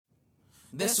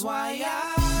That's why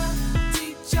I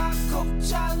teach, I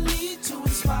coach, I lead to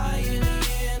inspire you,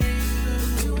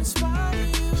 to inspire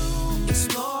you.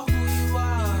 Explore who you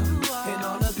are and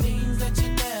all the things that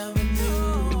you never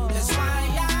knew. That's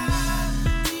why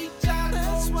I teach, I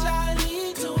coach, I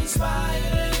lead to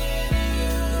inspire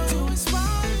you, to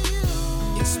inspire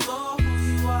you. Explore who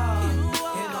you are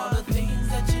and all the things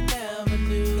that you never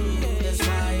knew. That's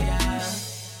why I...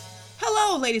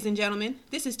 Hello, ladies and gentlemen.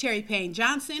 This is Terry Payne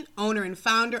Johnson, owner and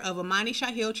founder of Amani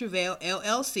Shahil Travail,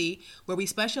 LLC, where we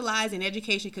specialize in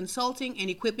education consulting and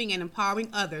equipping and empowering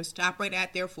others to operate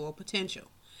at their full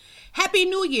potential. Happy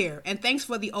New Year, and thanks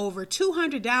for the over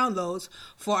 200 downloads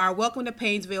for our Welcome to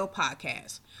Paynesville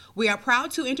podcast. We are proud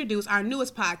to introduce our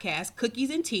newest podcast, Cookies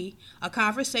and Tea, a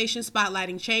conversation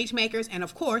spotlighting change makers and,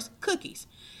 of course, cookies.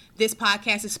 This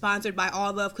podcast is sponsored by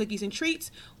All Love Cookies and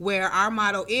Treats, where our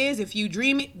motto is, if you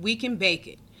dream it, we can bake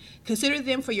it. Consider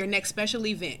them for your next special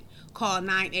event. Call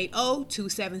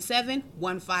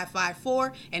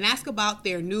 980-277-1554 and ask about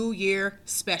their New Year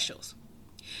specials.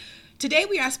 Today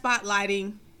we are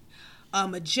spotlighting a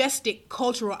majestic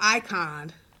cultural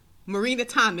icon, Marina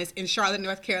Thomas in Charlotte,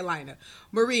 North Carolina.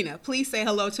 Marina, please say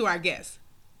hello to our guests.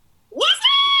 What's up?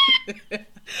 How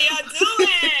y'all doing?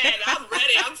 I'm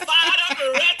ready. I'm fired up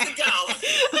and ready to go.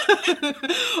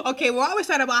 Okay, well, I always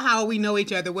thought about how we know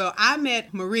each other. Well, I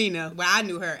met Marina, well, I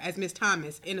knew her as Miss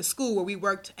Thomas, in a school where we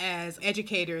worked as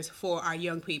educators for our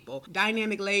young people.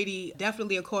 Dynamic lady,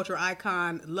 definitely a cultural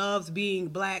icon, loves being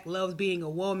black, loves being a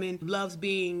woman, loves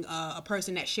being a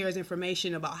person that shares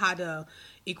information about how to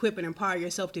equip and empower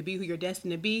yourself to be who you're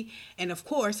destined to be. And of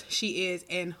course, she is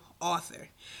an author.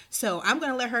 So I'm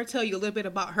going to let her tell you a little bit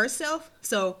about herself.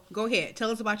 So go ahead, tell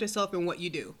us about yourself and what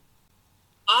you do.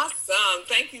 Awesome.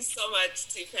 Thank you so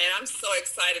much, T-Pain. I'm so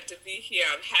excited to be here.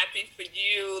 I'm happy for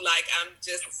you. I'm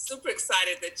just super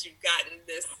excited that you've gotten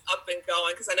this up and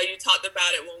going, because I know you talked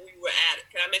about it when we were at,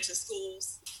 can I mention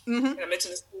schools? Mm-hmm. Can I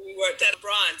mention the school we worked at,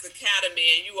 Bronze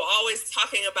Academy, and you were always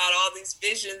talking about all these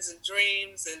visions and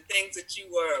dreams and things that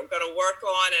you were going to work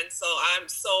on, and so I'm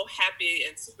so happy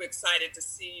and super excited to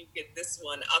see you get this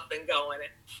one up and going.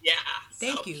 And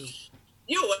Thank you.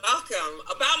 You're welcome.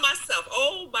 About myself,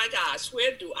 oh my gosh,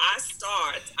 where do I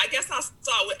start? I guess I'll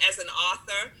start with as an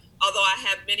author, although I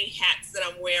have many hats that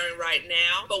I'm wearing right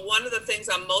now. But one of the things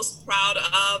I'm most proud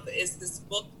of is this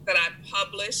book that I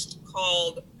published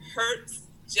called Hurts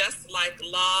Just Like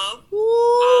Love.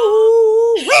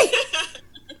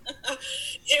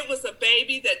 It was a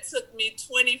baby that took me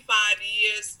 25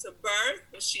 years to birth.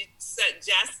 She sat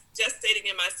gestating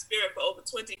in my spirit for over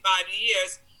 25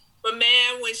 years. But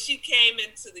man, when she came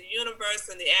into the universe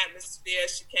and the atmosphere,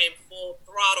 she came full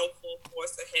throttle, full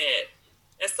force ahead.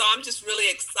 And so I'm just really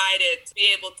excited to be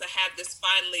able to have this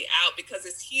finally out, because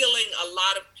it's healing a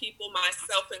lot of people,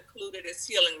 myself included. It's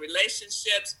healing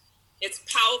relationships. It's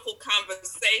powerful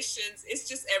conversations. It's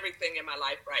just everything in my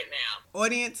life right now.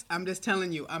 Audience, I'm just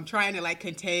telling you, I'm trying to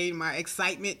contain my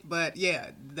excitement, but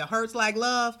yeah, the Hurts Like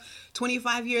Love,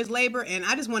 25 years labor, and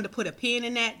I just wanted to put a pin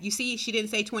in that. You see, she didn't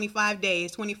say 25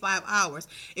 days, 25 hours.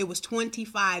 It was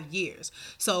 25 years.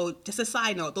 So just a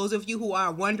side note, those of you who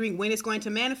are wondering when it's going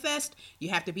to manifest, you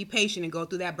have to be patient and go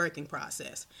through that birthing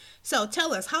process. So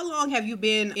tell us, how long have you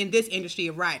been in this industry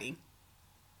of writing?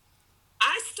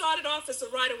 I started off as a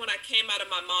writer when I came out of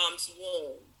my mom's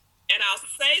womb. And I'll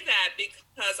say that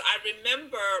because I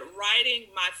remember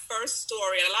writing my first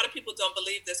story, and a lot of people don't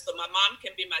believe this, but my mom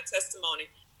can be my testimony.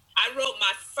 I wrote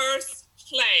my first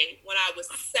play when I was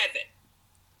 7.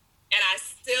 And I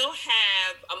still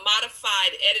have a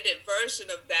modified, edited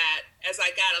version of that. As I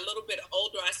got a little bit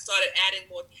older, I started adding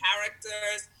more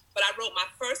characters. But I wrote my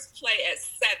first play at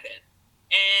 7.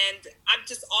 And I've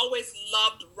just always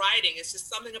loved writing. It's just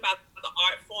something about the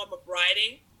art form of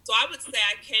writing. So I would say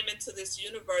I came into this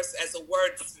universe as a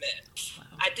wordsmith. Wow.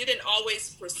 I didn't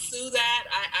always pursue that.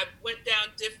 I went down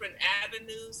different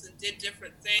avenues and did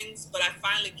different things, but I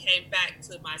finally came back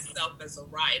to myself as a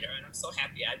writer, and I'm so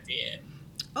happy I did.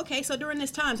 Okay, so during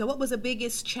this time, what was the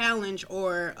biggest challenge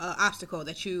or obstacle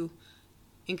that you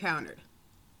encountered?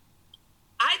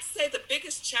 I'd say the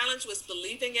biggest challenge was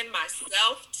believing in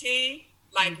myself, T.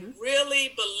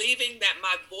 Really believing that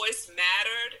my voice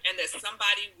mattered and that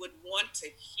somebody would want to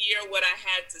hear what I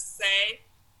had to say.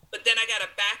 But then I got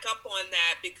to back up on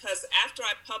that, because after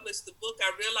I published the book,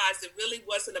 I realized it really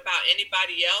wasn't about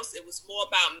anybody else. It was more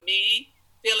about me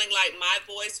feeling like my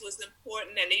voice was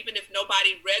important. And even if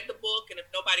nobody read the book and if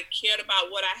nobody cared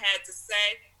about what I had to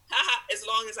say, as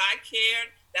long as I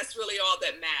cared, that's really all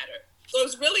that mattered. So it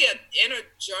was really an inner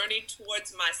journey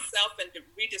towards myself and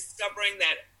rediscovering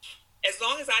that As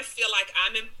long as I feel like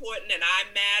I'm important and I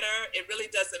matter, it really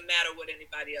doesn't matter what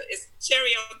anybody else. It's cherry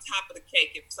on top of the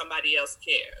cake if somebody else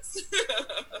cares.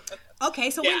 Okay,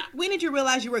 so when did you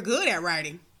realize you were good at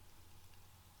writing?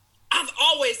 I've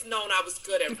always known I was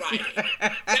good at writing.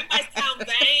 That might sound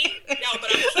vain, but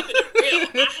I'm keeping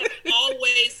it real. I have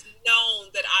always known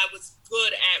that I was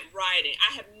good at writing.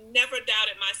 I have never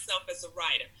doubted myself as a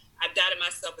writer. I've doubted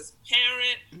myself as a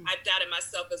parent. I've doubted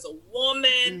myself as a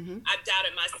woman. I've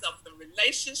doubted myself in a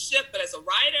relationship. But as a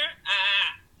writer,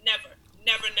 never,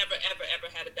 ever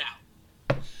had a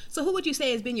doubt. So who would you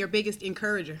say has been your biggest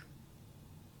encourager?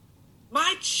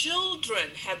 My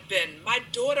children have been. My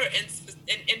daughter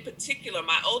in particular,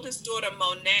 my oldest daughter,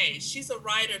 Monet, she's a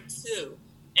writer too.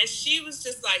 And she was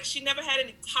just like, she never had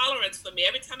any tolerance for me.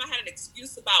 Every time I had an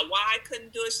excuse about why I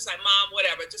couldn't do it, she's like, Mom,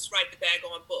 whatever, just write the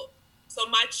daggone book. So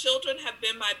my children have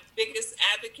been my biggest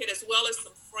advocate, as well as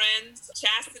some friends.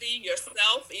 Chastity,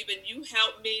 yourself, even you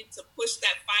helped me to push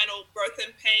that final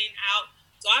birthing pain out.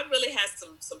 So I really had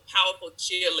some powerful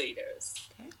cheerleaders.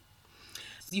 Okay.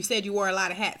 You said you wore a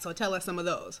lot of hats, so tell us some of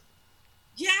those.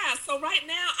 Yeah, so right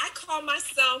now I call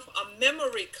myself a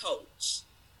memory coach.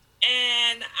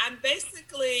 And I'm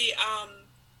basically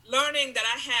learning that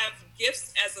I have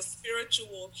gifts as a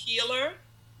spiritual healer,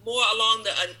 more along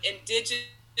the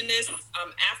indigenous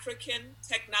African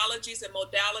technologies and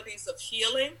modalities of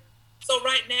healing. So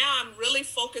right now I'm really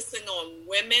focusing on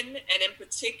women, and in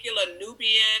particular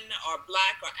Nubian or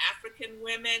Black or African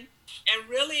women, and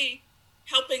really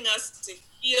helping us to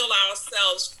heal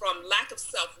ourselves from lack of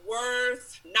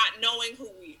self-worth, not knowing who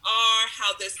we are,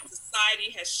 how this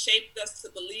society has shaped us to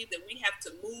believe that we have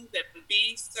to move and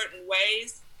be certain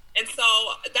ways. And so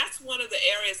that's one of the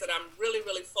areas that I'm really,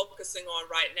 really focusing on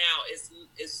right now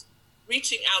is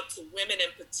reaching out to women in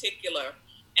particular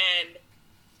and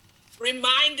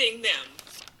reminding them,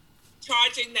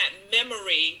 charging that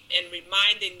memory and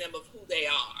reminding them of who they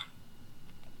are.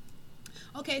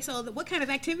 Okay, so what kind of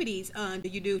activities do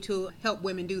you do to help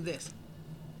women do this?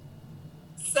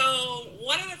 So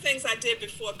one of the things I did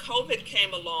before COVID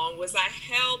came along was I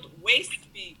held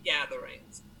waist bead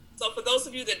gatherings. So for those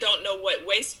of you that don't know what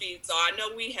waist beads are, I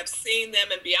know we have seen them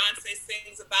and Beyonce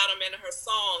sings about them in her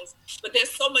songs, but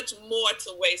there's so much more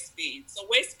to waist beads. So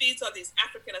waist beads are these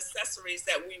African accessories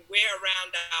that we wear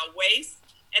around our waist,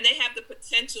 and they have the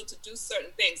potential to do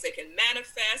certain things. They can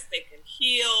manifest, they can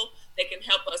heal, they can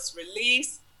help us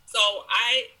release. So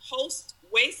I host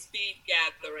waist bead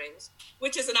gatherings,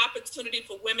 which is an opportunity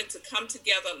for women to come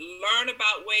together, learn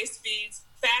about waist beads,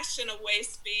 fashion a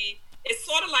waist bead. It's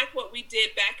sort of like what we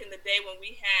did back in the day when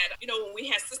we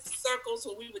had sister circles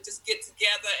where we would just get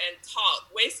together and talk.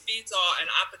 Waist beads are an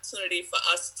opportunity for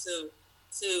us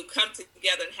to come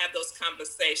together and have those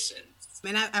conversations.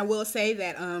 And I will say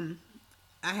that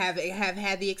I have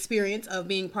had the experience of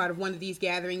being part of one of these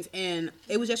gatherings, and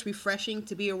it was just refreshing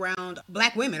to be around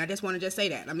Black women. I just want to just say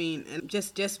that. I mean, and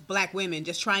just Black women,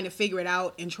 just trying to figure it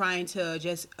out and trying to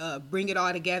just bring it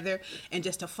all together and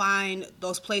just to find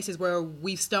those places where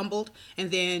we've stumbled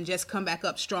and then just come back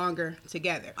up stronger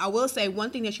together. I will say one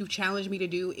thing that you've challenged me to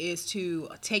do is to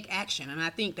take action. And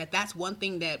I think that that's one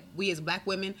thing that we as Black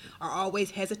women are always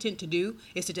hesitant to do,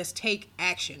 is to just take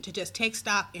action, to just take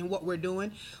stock in what we're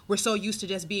doing. We're so used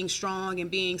to just being strong and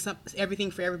being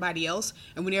everything for everybody else,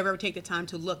 and we never ever take the time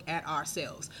to look at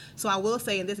ourselves. So I will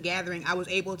say in this gathering, I was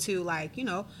able to,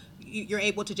 you're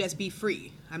able to just be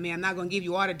free. I mean, I'm not going to give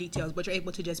you all the details, but you're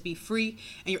able to just be free,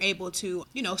 and you're able to,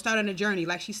 start on a journey,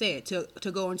 like she said,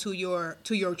 to go into your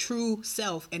true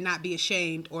self and not be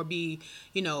ashamed or be,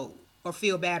 or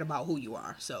feel bad about who you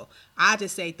are. So I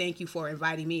just say thank you for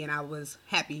inviting me, and I was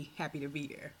happy to be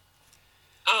there.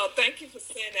 Oh, thank you for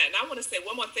saying that. And I want to say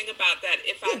one more thing about that,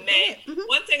 if I may. Mm-hmm.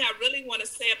 One thing I really want to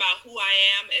say about who I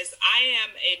am is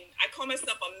I call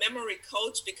myself a memory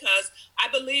coach, because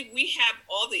I believe we have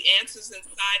all the answers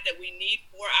inside that we need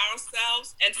for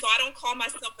ourselves. And so I don't call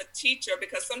myself a teacher,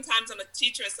 because sometimes I'm a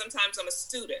teacher and sometimes I'm a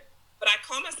student. But I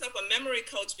call myself a memory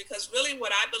coach because really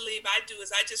what I believe I do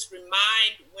is I just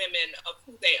remind women of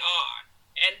who they are.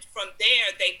 And from there,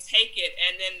 they take it,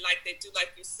 and then like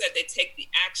you said, they take the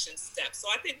action steps. So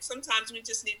I think sometimes we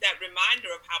just need that reminder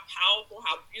of how powerful,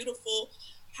 how beautiful,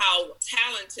 how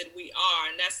talented we are.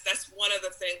 And that's one of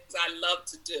the things I love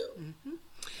to do. Mm-hmm.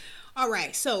 All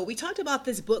right, so we talked about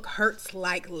this book, Hurts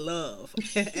Like Love.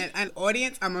 and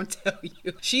audience, I'm going to tell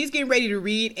you, she's getting ready to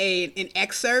read an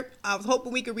excerpt. I was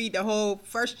hoping we could read the whole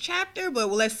first chapter,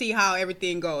 but let's see how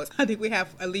everything goes. I think we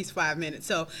have at least 5 minutes,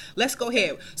 so let's go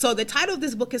ahead. So the title of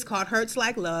this book is called Hurts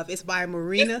Like Love. It's by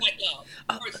Marina. Just like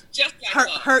love. Hurts just like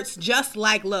love. Hurts Just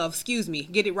Like Love. Excuse me.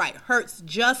 Get it right. Hurts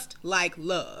Just Like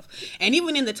Love. And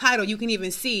even in the title, you can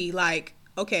even see, like,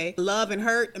 okay, love and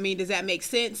hurt. I mean, does that make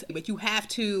sense? But you have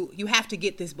to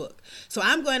get this book. So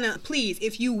I'm going to, please,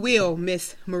 if you will,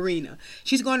 Miss Marina,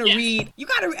 she's going to read. You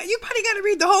probably got to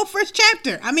read the whole first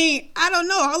chapter. I mean, I don't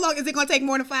know. How long is it going to take?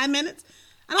 More than 5 minutes?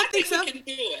 I don't think so. We can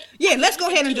do it. Yeah, let's go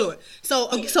ahead and do it.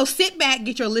 So sit back,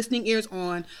 get your listening ears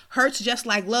on. Hurts Just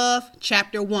Like Love,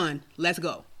 chapter 1. Let's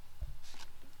go.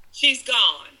 She's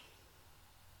gone.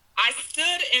 I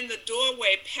stood in the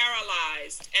doorway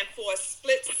paralyzed, and for a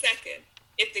split second,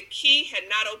 if the key had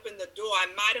not opened the door, I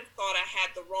might have thought I had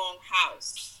the wrong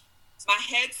house. My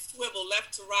head swiveled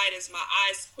left to right as my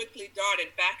eyes quickly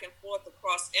darted back and forth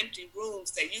across empty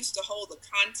rooms that used to hold the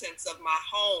contents of my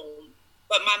home,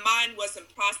 but my mind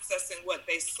wasn't processing what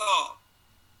they saw.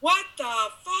 What the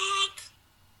fuck?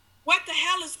 What the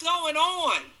hell is going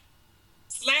on?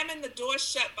 Slamming the door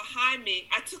shut behind me,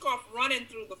 I took off running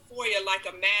through the foyer like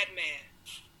a madman.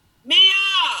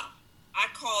 Mia! I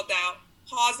called out,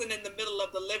 pausing in the middle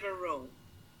of the living room.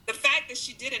 The fact that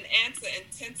she didn't answer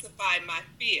intensified my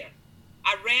fear.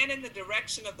 I ran in the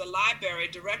direction of the library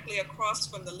directly across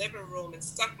from the living room and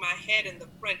stuck my head in the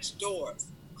French doors,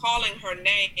 calling her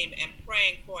name and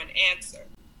praying for an answer.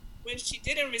 When she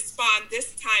didn't respond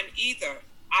this time either,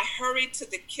 I hurried to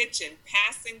the kitchen,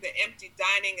 passing the empty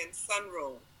dining and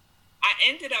sunroom. I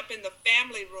ended up in the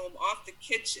family room off the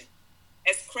kitchen.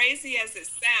 As crazy as it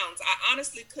sounds, I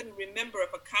honestly couldn't remember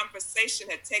if a conversation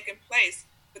had taken place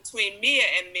between Mia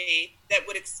and me that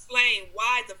would explain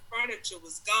why the furniture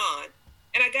was gone,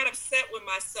 and I got upset with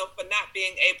myself for not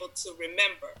being able to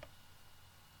remember.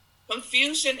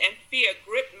 Confusion and fear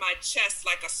gripped my chest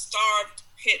like a starved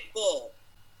pit bull.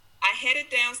 I headed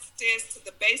downstairs to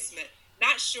the basement,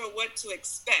 not sure what to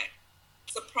expect.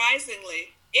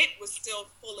 Surprisingly, it was still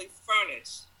fully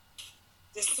furnished.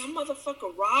 Did some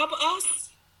motherfucker rob us?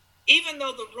 Even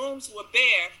though the rooms were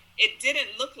bare, it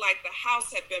didn't look like the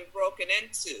house had been broken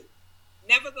into.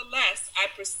 Nevertheless, I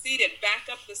proceeded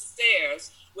back up the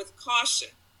stairs with caution.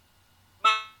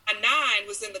 My 9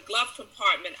 was in the glove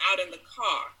compartment out in the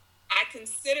car. I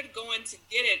considered going to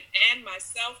get it and my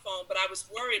cell phone, but I was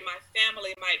worried my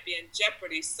family might be in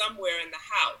jeopardy somewhere in the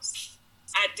house.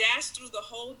 I dashed through the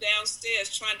whole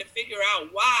downstairs trying to figure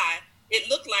out why it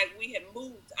looked like we had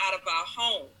moved out of our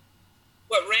home.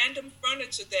 What random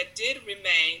furniture that did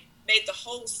remain made the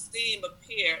whole scene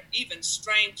appear even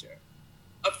stranger.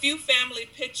 A few family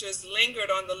pictures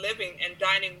lingered on the living and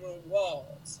dining room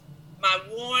walls. My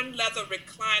worn leather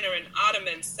recliner and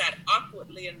ottoman sat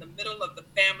awkwardly in the middle of the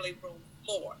family room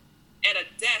floor, and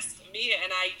a desk Mia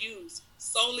and I used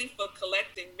solely for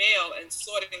collecting mail and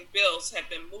sorting bills had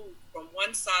been moved from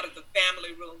one side of the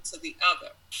family room to the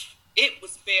other. It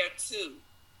was bare too.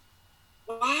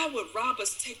 Why would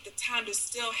robbers take the time to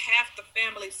steal half the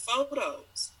family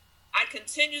photos? I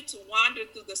continued to wander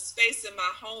through the space in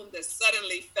my home that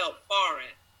suddenly felt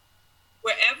foreign.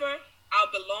 Wherever our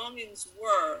belongings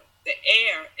were, the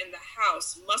air in the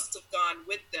house must have gone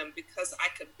with them because I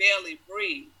could barely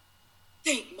breathe.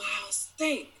 Think, Miles,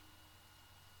 think.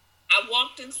 I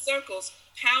walked in circles,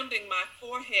 pounding my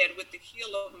forehead with the heel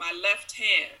of my left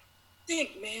hand.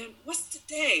 Think, man, what's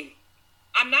today?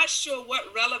 I'm not sure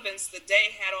what relevance the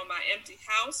day had on my empty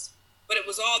house, but it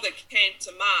was all that came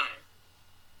to mind.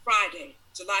 Friday,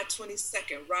 July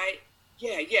 22nd, right?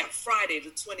 Yeah, Friday the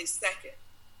 22nd.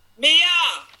 Mia!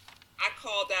 I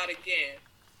called out again.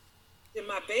 Did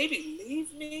my baby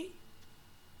leave me?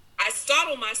 I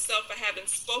startled myself for having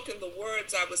spoken the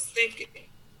words I was thinking.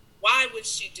 Why would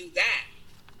she do that?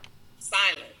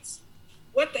 Silence.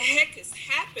 What the heck is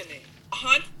happening? A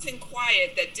haunting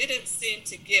quiet that didn't seem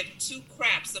to give two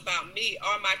craps about me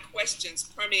or my questions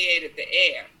permeated the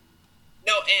air.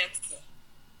 No answer.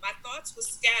 My thoughts were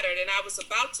scattered and I was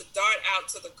about to dart out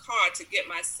to the car to get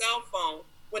my cell phone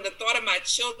when the thought of my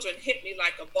children hit me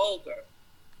like a boulder.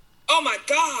 Oh my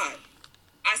God!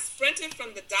 I sprinted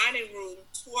from the dining room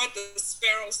toward the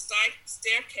spiral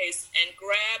staircase and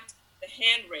grabbed the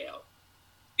handrail.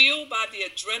 Fueled by the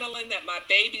adrenaline that my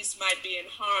babies might be in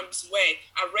harm's way,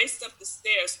 I raced up the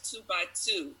stairs 2 by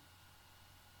 2.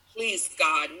 Please,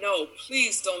 God, no,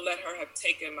 please don't let her have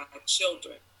taken my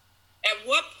children. At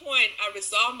what point I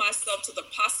resolved myself to the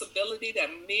possibility that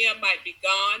Mia might be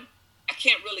gone, I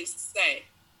can't really say.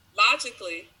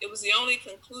 Logically, it was the only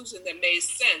conclusion that made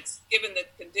sense given the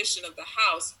condition of the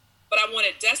house, but I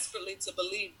wanted desperately to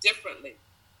believe differently.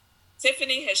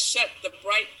 Tiffany had shut the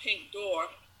bright pink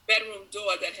bedroom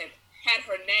door that had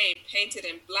her name painted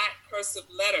in black cursive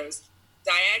letters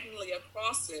diagonally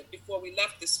across it before we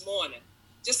left this morning,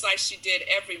 just like she did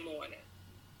every morning.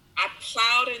 I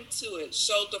plowed into it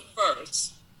shoulder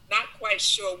first, not quite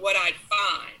sure what I'd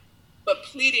find, but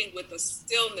pleading with a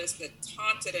stillness that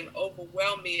taunted and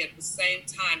overwhelmed me at the same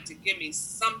time to give me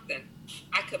something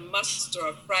I could muster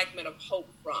a fragment of hope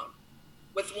from.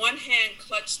 With one hand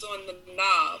clutched on the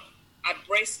knob, I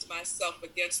braced myself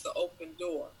against the open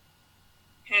door.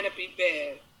 Canopy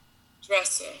bed,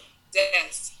 dresser,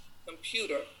 desk,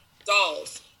 computer,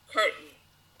 dolls, curtain.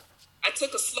 I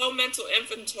took a slow mental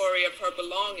inventory of her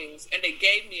belongings, and it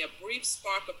gave me a brief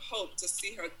spark of hope to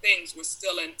see her things were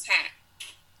still intact.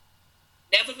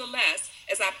 Nevertheless,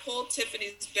 as I pulled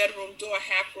Tiffany's bedroom door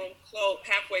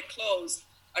halfway closed,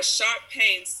 a sharp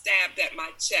pain stabbed at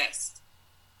my chest.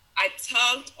 I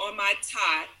tugged on my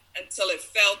tie until it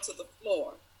fell to the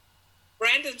floor.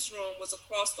 Brandon's room was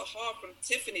across the hall from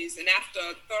Tiffany's, and after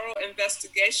a thorough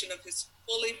investigation of his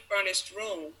fully furnished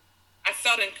room, I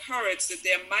felt encouraged that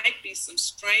there might be some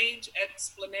strange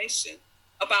explanation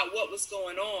about what was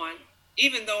going on,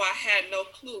 even though I had no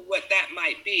clue what that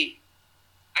might be.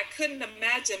 I couldn't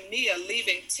imagine Mia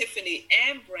leaving Tiffany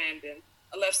and Brandon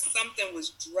unless something was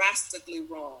drastically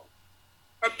wrong.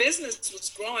 Her business was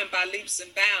growing by leaps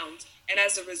and bounds, and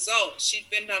as a result, she'd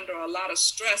been under a lot of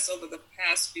stress over the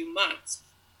past few months.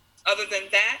 Other than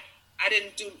that, I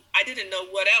didn't know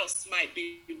what else might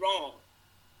be wrong.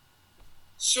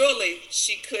 Surely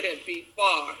she couldn't be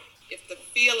far if the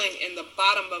feeling in the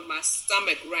bottom of my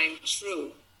stomach rang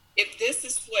true. If this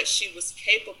is what she was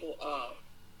capable of,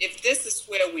 if this is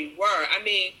where we were, I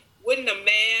mean, wouldn't a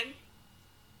man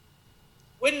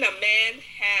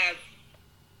have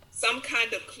some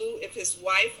kind of clue if his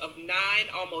wife of 9,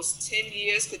 almost 10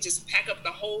 years could just pack up the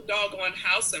whole doggone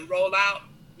house and roll out?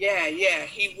 Yeah,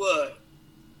 he would.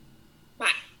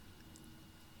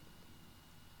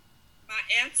 My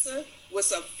answer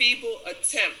was a feeble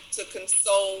attempt to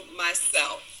console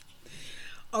myself.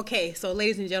 Okay, so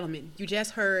ladies and gentlemen, you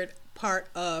just heard part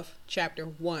of chapter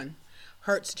 1.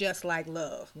 Hurts Just Like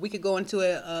Love. We could go into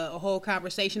a whole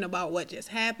conversation about what just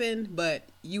happened, but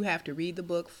you have to read the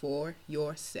book for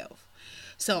yourself.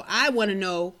 So I want to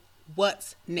know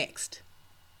what's next.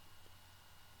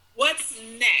 What's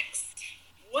next?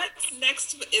 What's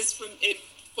next is for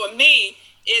me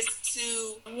is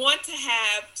to want to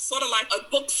have sort of like a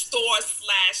bookstore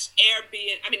slash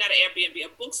Airbnb, not an Airbnb, a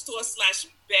bookstore slash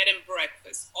bed and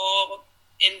breakfast all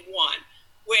in one,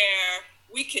 where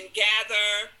we can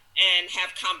gather and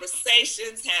have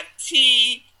conversations, have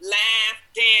tea, laugh,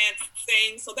 dance,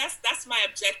 sing. So that's my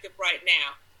objective right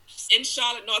now. In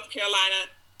Charlotte, North Carolina,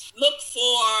 look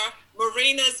for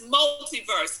Marina's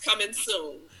Multiverse coming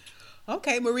soon.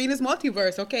 Okay, Marina's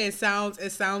Multiverse. Okay, it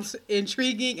sounds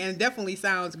intriguing and definitely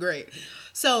sounds great.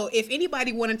 So if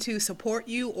anybody wanted to support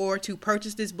you or to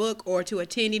purchase this book or to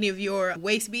attend any of your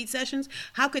Waist Beat sessions,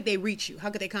 how could they reach you? How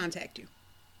could they contact you?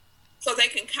 So they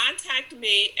can contact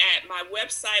me at my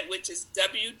website, which is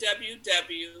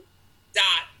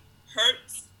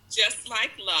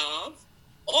www.hurtsjustlikelove,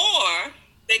 or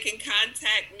they can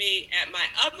contact me at my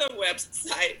other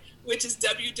website, which is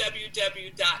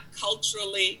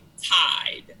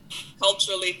www.culturallytied.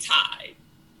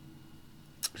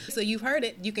 So you've heard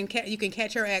it. You can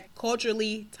catch her at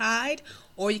Culturally Tied,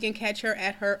 or you can catch her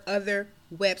at her other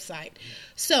website.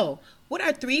 So what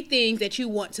are 3 things that you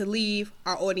want to leave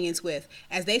our audience with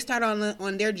as they start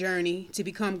on their journey to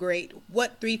become great?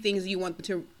 What 3 things do you want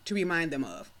to remind them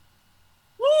of?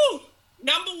 Woo!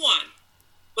 Number 1,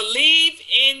 believe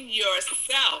in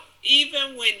yourself.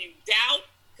 Even when you doubt,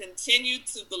 continue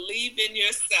to believe in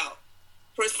yourself.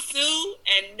 Pursue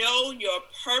and know your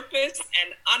purpose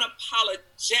and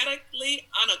unapologetically,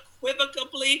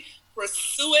 unequivocally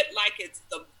pursue it like it's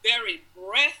the very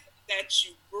breath that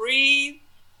you breathe.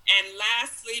 And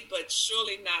lastly, but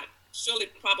surely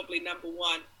probably number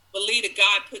 1, believe that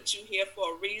God put you here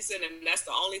for a reason, and that's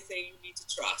the only thing you need to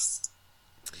trust.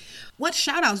 What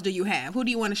shout outs do you have? Who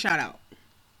do you want to shout out?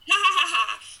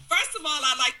 First of all,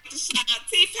 I'd like to shout out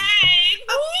T-Pain. In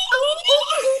the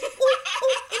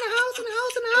house.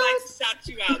 I'd like to shout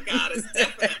you out, Goddess,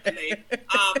 definitely.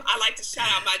 I'd like to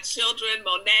shout out my children,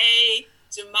 Monet,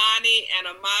 Jamani, and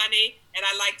Amani, and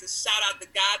I'd like to shout out the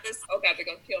Goddess. Oh, God, they're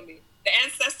going to kill me. The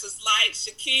Ancestors Light,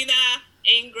 Shakina,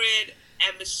 Ingrid,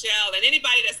 and Michelle, and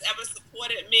anybody that's ever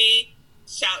supported me,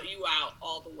 shout you out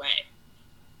all the way.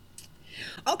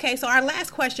 Okay, so our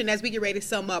last question as we get ready to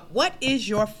sum up. What is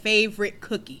your favorite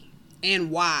cookie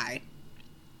and why?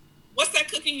 What's that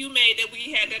cookie you made that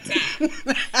we had that time?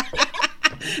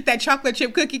 That chocolate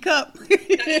chip cookie cup?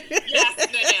 Yes,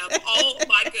 ma'am. Oh,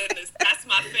 my goodness. That's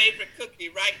my favorite cookie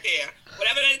right there.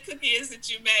 Whatever that cookie is that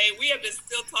you made, we have been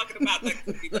still talking about that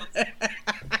cookie. The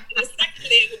second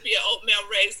thing would be an oatmeal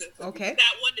raisin cookie. Okay.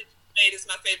 That one that you made is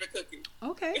my favorite cookie.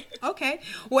 Okay.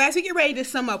 Well, as we get ready to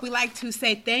sum up, we'd like to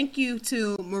say thank you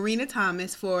to Marina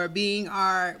Thomas for being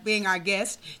our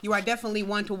guest. You are definitely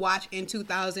one to watch in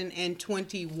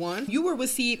 2021. You will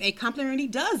receive a complimentary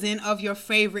dozen of your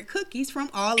favorite cookies from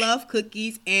All Love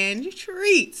Cookies and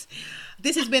Treats.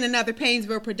 This has been another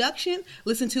Painesville production.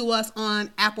 Listen to us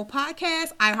on Apple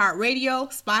Podcasts, iHeartRadio,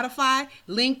 Spotify,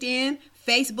 LinkedIn,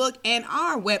 Facebook, and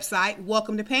our website,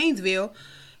 Welcome to Painesville,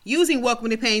 using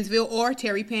Welcome to Painesville or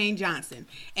Terry Payne Johnson.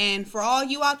 And for all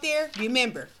you out there,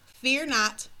 remember, fear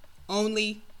not,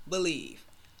 only believe.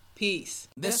 Peace.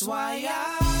 That's why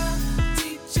I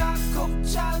teach, I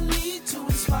coach, I lead to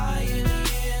inspire you,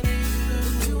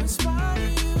 to inspire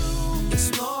you.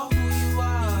 Explore who you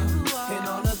are and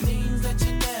all the things that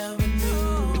you never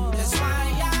knew. That's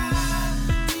why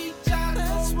I teach, I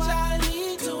coach, I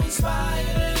lead to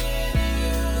inspire you.